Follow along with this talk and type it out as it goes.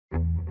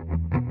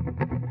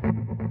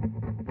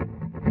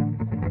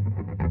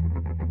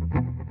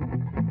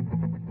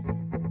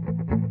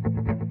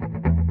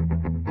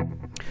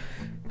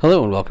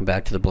Hello and welcome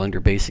back to the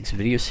Blender Basics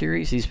video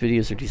series. These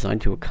videos are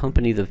designed to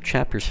accompany the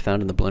chapters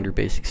found in the Blender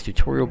Basics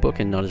tutorial book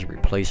and not as a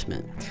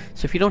replacement.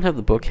 So if you don't have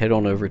the book, head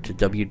on over to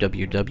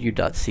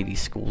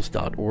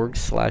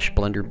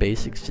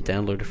www.cdschools.org/blenderbasics to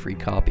download a free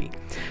copy.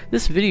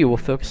 This video will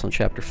focus on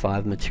Chapter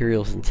 5,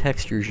 Materials and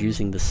Textures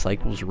using the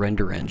Cycles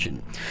render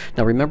engine.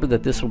 Now remember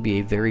that this will be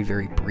a very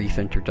brief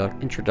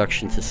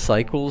introduction to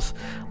Cycles.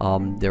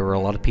 There are a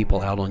lot of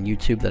people out on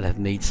YouTube that have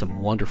made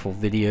some wonderful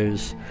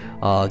videos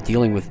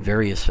dealing with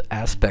various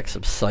aspects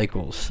of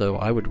Cycles, so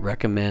I would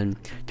recommend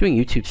doing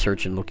YouTube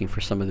search and looking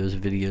for some of those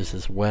videos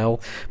as well.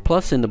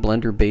 Plus, in the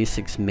Blender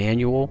Basics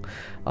manual,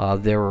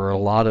 there are a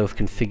lot of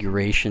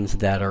configurations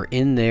that are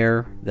in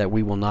there that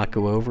we will not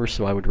go over,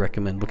 so I would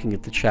recommend looking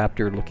at the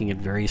chapter, looking at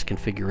various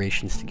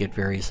configurations to get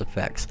various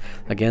effects.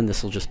 Again,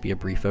 this will just be a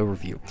brief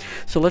overview.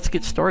 So let's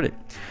get started.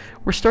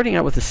 We're starting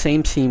out with the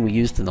same scene we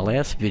used in the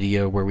last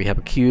video, where we have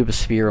a cube, a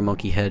sphere, a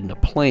monkey head, and a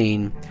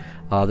plane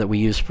that we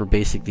use for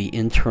basically the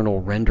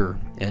internal render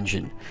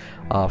engine.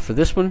 For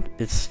this one,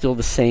 it's still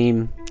the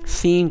same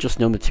scene, just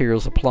no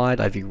materials applied.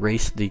 I've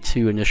erased the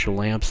two initial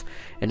lamps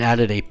and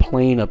added a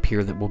plane up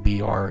here that will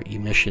be our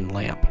emission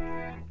lamp.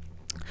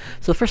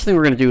 So the first thing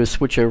we're going to do is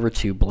switch over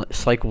to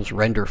Cycles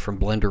Render from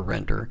Blender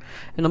Render.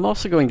 And I'm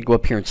also going to go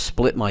up here and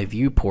split my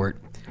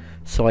viewport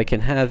so I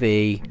can have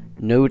a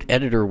node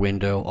editor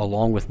window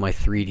along with my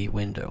 3D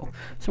window.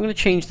 So I'm going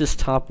to change this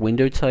top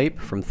window type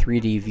from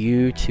 3D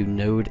view to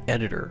node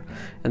editor,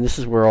 and this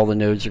is where all the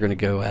nodes are going to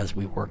go as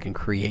we work and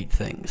create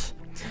things.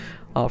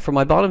 For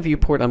my bottom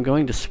viewport, I'm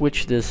going to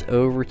switch this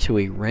over to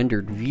a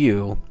rendered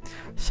view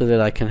so that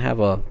I can have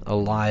a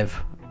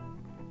live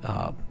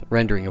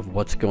rendering of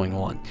what's going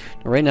on.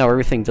 Now, right now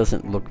everything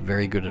doesn't look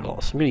very good at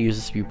all, so I'm going to use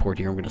this viewport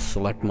here. I'm going to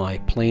select my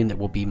plane that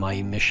will be my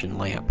emission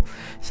lamp.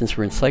 Since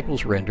we're in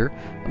Cycles Render,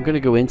 I'm going to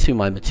go into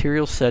my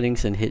material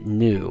settings and hit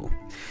New.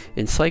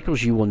 In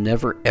Cycles, you will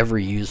never ever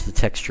use the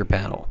texture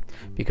panel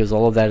because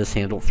all of that is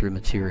handled through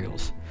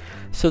materials.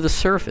 So the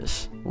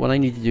surface, what I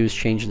need to do is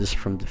change this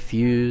from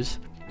diffuse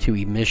to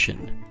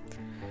emission,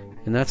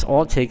 and that's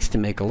all it takes to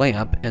make a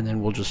lamp. And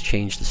then we'll just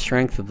change the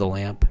strength of the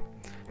lamp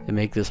and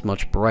make this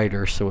much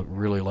brighter so it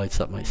really lights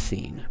up my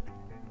scene.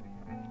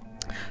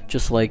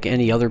 Just like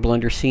any other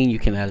Blender scene, you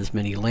can add as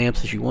many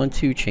lamps as you want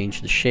to, change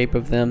the shape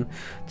of them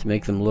to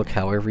make them look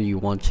however you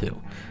want to.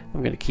 I'm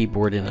going to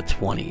keyboard in a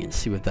 20 and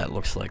see what that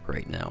looks like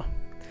right now.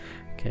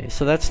 Okay,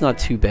 so that's not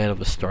too bad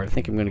of a start. I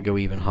think I'm going to go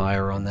even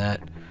higher on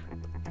that.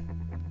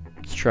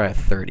 Let's try a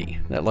 30.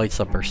 That lights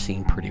up our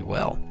scene pretty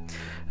well.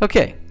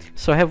 Okay,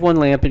 so I have one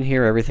lamp in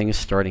here, everything is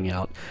starting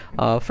out.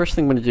 First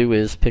thing I'm going to do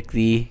is pick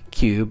the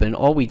cube, and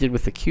all we did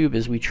with the cube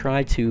is we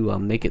tried to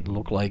make it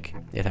look like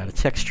it had a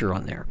texture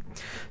on there.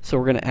 So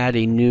we're going to add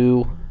a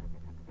new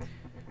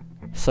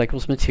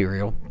Cycles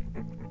material,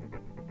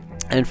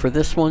 and for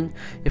this one,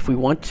 if we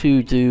want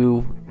to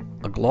do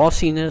a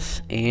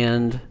glossiness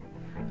and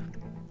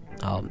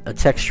a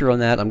texture on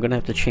that, I'm going to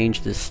have to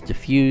change this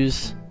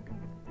diffuse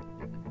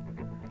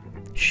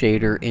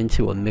shader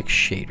into a mix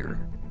shader.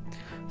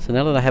 So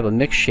now that I have a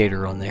mix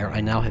shader on there, I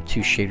now have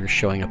two shaders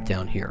showing up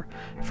down here.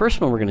 First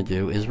one we're going to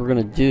do is we're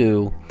going to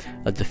do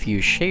a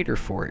diffuse shader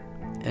for it.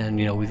 And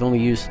you know, we've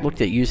only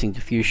looked at using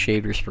diffuse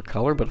shaders for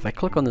color, but if I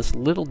click on this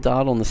little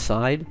dot on the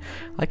side,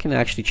 I can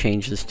actually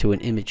change this to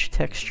an image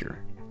texture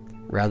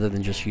rather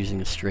than just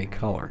using a straight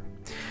color.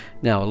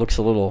 Now it looks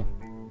a little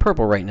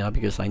purple right now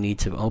because I need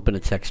to open a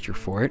texture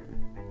for it.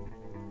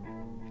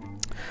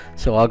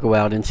 So I'll go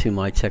out into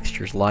my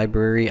textures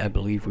library. I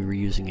believe we were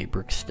using a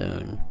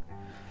brickstone.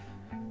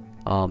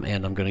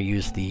 And I'm going to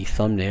use the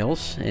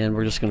thumbnails, and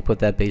we're just going to put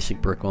that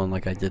basic brick on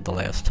like I did the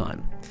last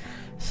time.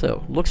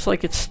 So looks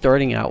like it's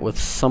starting out with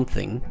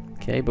something,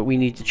 okay, but we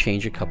need to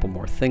change a couple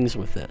more things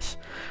with this.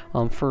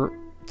 For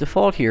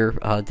default here,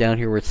 down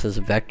here where it says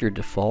vector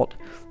default,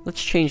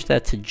 let's change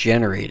that to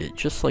generated,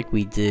 just like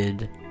we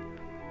did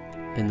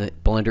in the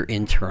Blender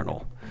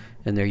internal.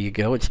 And there you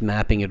go, it's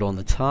mapping it on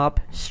the top,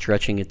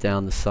 stretching it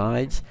down the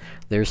sides.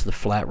 There's the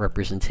flat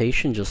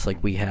representation, just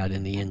like we had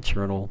in the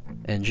internal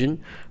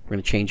engine. We're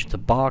going to change it to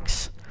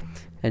box,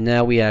 and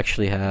now we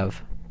actually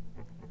have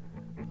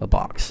a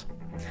box.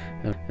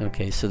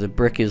 Okay, so the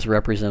brick is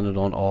represented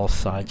on all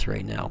sides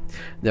right now.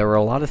 There are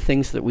a lot of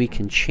things that we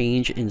can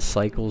change in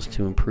Cycles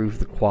to improve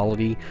the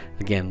quality.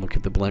 Again, look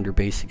at the Blender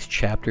Basics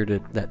chapter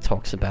that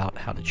talks about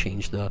how to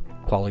change the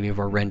quality of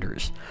our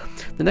renders.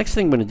 The next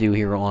thing I'm going to do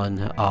here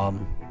on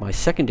my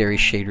secondary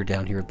shader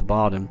down here at the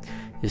bottom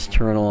is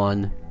turn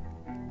on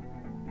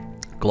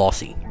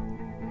glossy.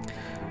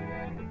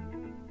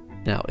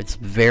 Now it's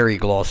very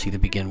glossy to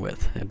begin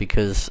with, and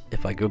because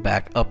if I go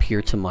back up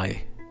here to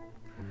my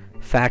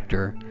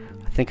factor,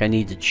 I think I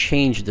need to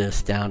change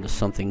this down to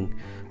something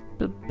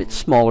a bit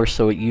smaller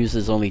so it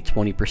uses only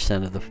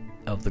 20%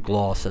 of the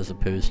gloss as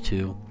opposed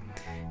to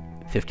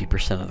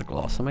 50% of the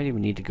gloss. I might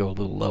even need to go a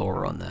little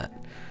lower on that.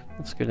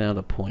 Let's go down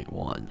to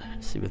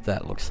 0.1, see what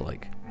that looks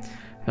like.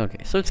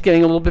 Okay, so it's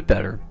getting a little bit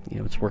better. You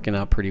know, it's working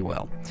out pretty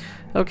well.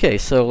 Okay,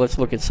 so let's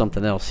look at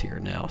something else here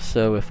now.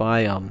 So if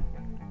I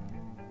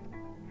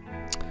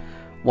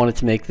wanted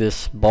to make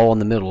this ball in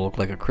the middle look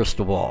like a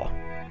crystal ball.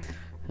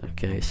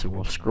 Okay, so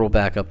we'll scroll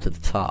back up to the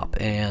top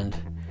and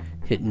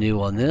hit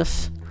new on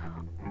this.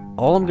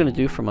 All I'm going to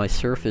do for my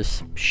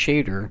surface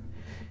shader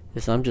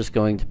is I'm just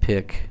going to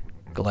pick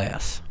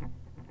glass.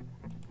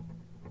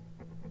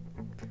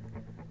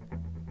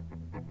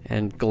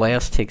 And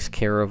glass takes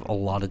care of a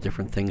lot of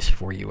different things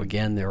for you.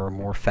 Again, there are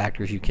more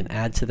factors you can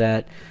add to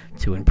that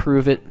to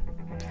improve it.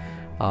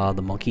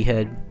 The monkey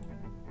head.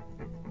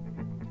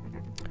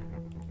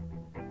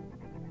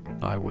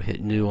 I will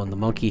hit new on the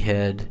monkey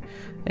head,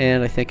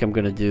 and I think I'm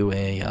going to do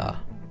a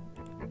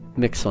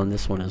mix on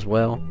this one as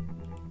well.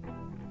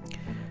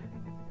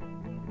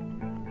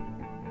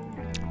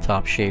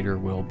 Top shader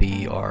will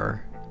be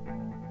our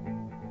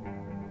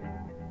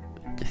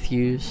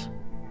diffuse.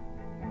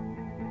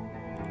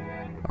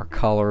 Our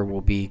color will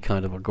be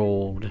kind of a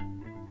gold.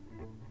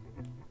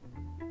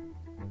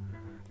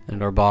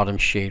 And our bottom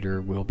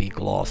shader will be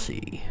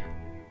glossy.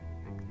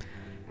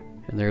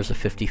 And there's a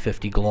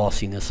 50-50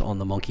 glossiness on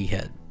the monkey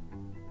head.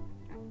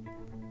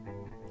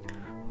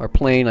 Our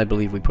plane, I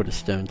believe we put a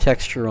stone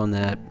texture on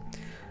that.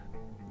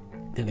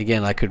 And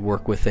again, I could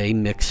work with a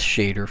mix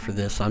shader for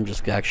this. I'm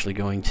just actually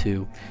going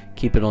to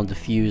keep it on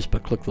diffuse,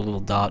 but click the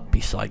little dot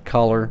beside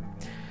color,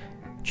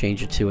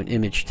 change it to an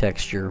image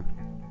texture,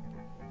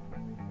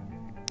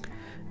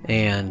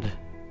 and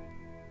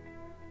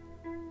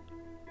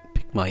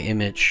pick my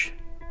image.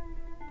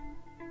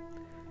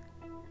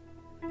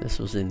 This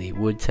was in the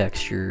wood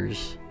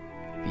textures,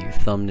 view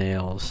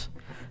thumbnails.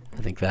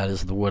 I think that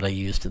is the wood I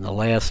used in the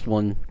last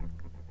one.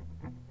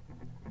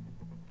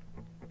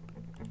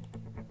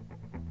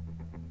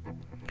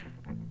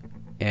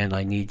 And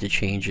I need to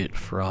change it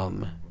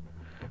from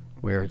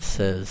where it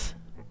says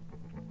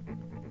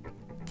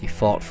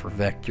default for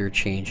vector,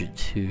 change it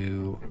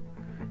to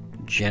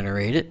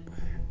generate it.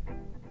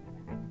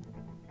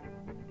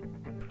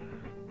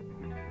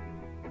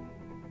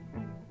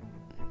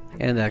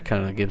 And that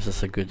kind of gives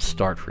us a good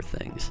start for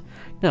things.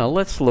 Now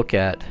let's look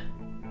at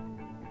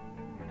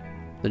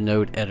the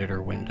node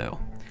editor window.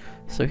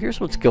 So here's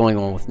what's going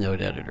on with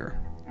node editor.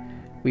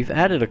 We've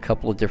added a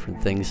couple of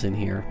different things in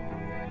here.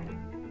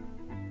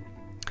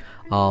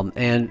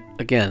 And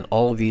again,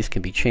 all of these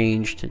can be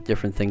changed,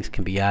 different things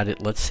can be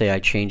added. Let's say I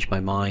change my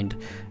mind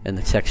and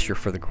the texture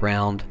for the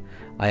ground.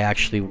 I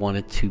actually want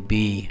it to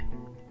be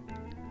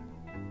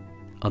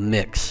a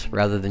mix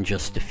rather than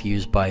just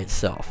diffuse by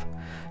itself.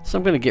 So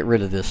I'm going to get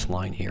rid of this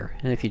line here.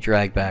 And if you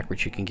drag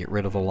backwards, you can get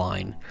rid of a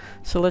line.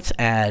 So let's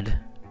add,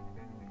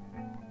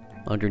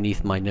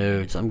 underneath my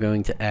nodes, I'm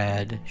going to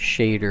add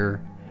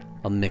shader,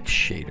 a mix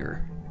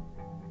shader.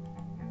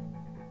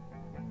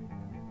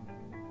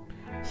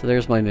 So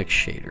there's my mix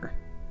shader.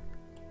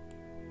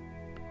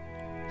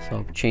 So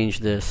I'll change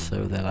this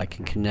so that I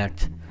can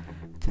connect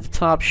to the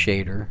top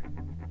shader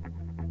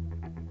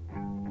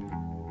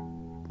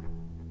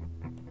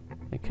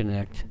and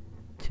connect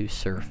to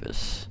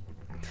surface.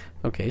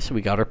 Okay, so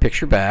we got our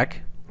picture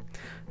back.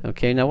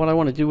 Okay, now what I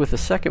want to do with the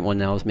second one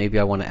now is maybe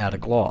I want to add a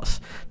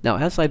gloss. Now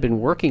as I've been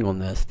working on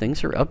this,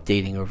 things are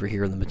updating over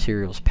here in the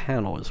materials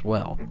panel as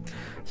well.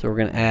 So we're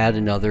going to add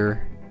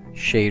another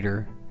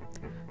shader,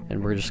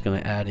 and we're just going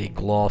to add a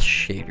gloss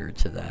shader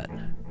to that.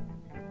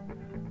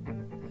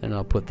 And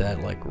I'll put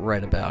that like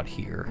right about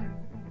here.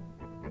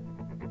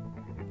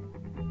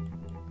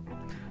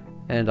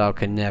 And I'll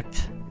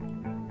connect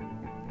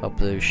up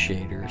those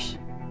shaders.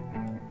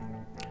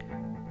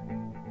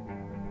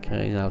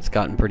 Okay, now it's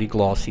gotten pretty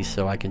glossy,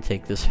 so I can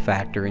take this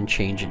factor and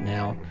change it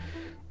now.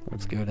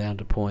 Let's go down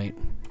to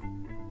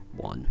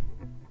 0.1.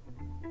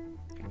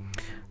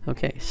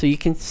 Okay, so you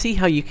can see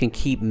how you can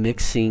keep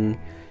mixing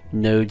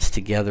nodes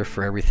together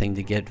for everything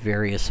to get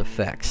various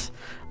effects.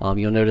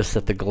 You'll notice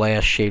that the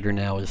glass shader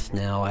now is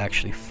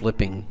actually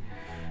flipping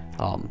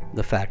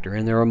the factor,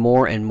 and there are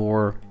more and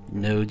more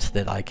nodes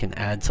that I can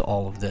add to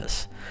all of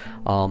this.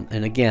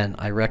 And again,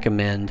 I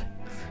recommend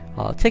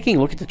taking a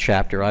look at the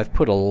chapter. I've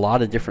put a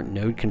lot of different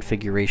node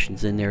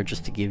configurations in there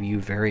just to give you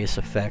various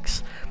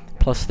effects.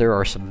 Plus there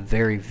are some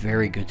very,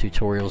 very good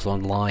tutorials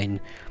online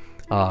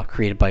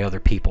created by other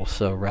people,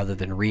 so rather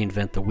than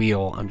reinvent the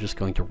wheel, I'm just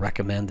going to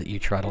recommend that you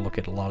try to look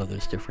at a lot of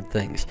those different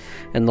things.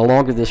 And the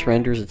longer this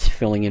renders, it's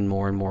filling in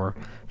more and more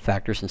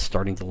factors and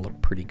starting to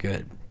look pretty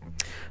good.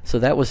 So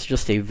that was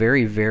just a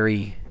very,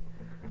 very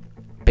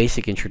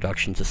basic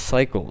introduction to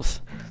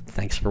cycles.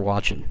 Thanks for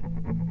watching.